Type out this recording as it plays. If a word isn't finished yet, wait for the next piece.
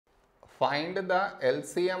Find the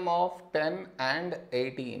LCM of 10 and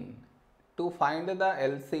 18. To find the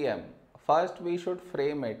LCM, first we should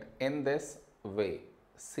frame it in this way.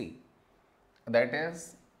 See, that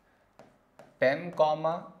is 10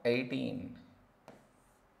 comma 18.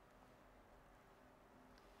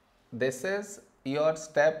 This is your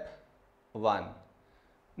step 1.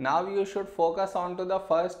 Now you should focus on to the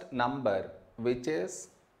first number, which is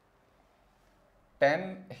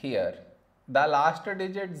 10 here. The last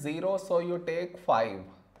digit 0, so you take 5.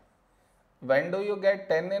 When do you get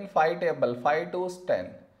 10 in 5 table? 5 2's 10.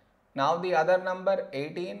 Now the other number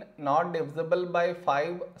 18 not divisible by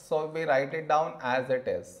 5, so we write it down as it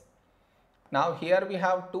is. Now here we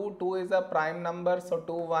have 2, 2 is a prime number, so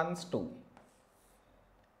 2 1's 2.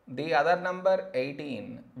 The other number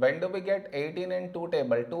 18, when do we get 18 in 2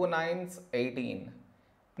 table? 2 9's 18.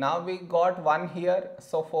 Now we got 1 here,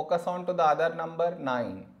 so focus on to the other number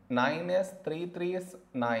 9. 9 is 3 3's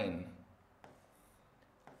 9.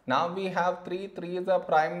 Now we have 3, 3 is a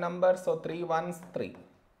prime number, so 3 1's 3.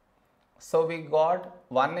 So we got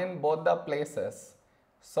 1 in both the places.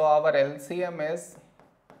 So our LCM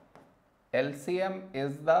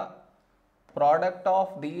is the product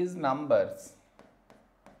of these numbers.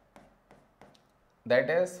 That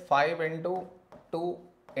is 5 into 2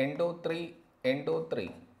 into 3 into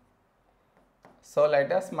 3. So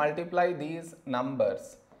let us multiply these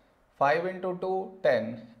numbers. 5 into 2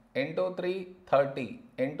 10, into 3 30,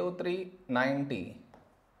 into 3 90.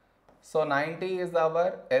 So 90 is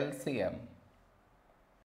our LCM.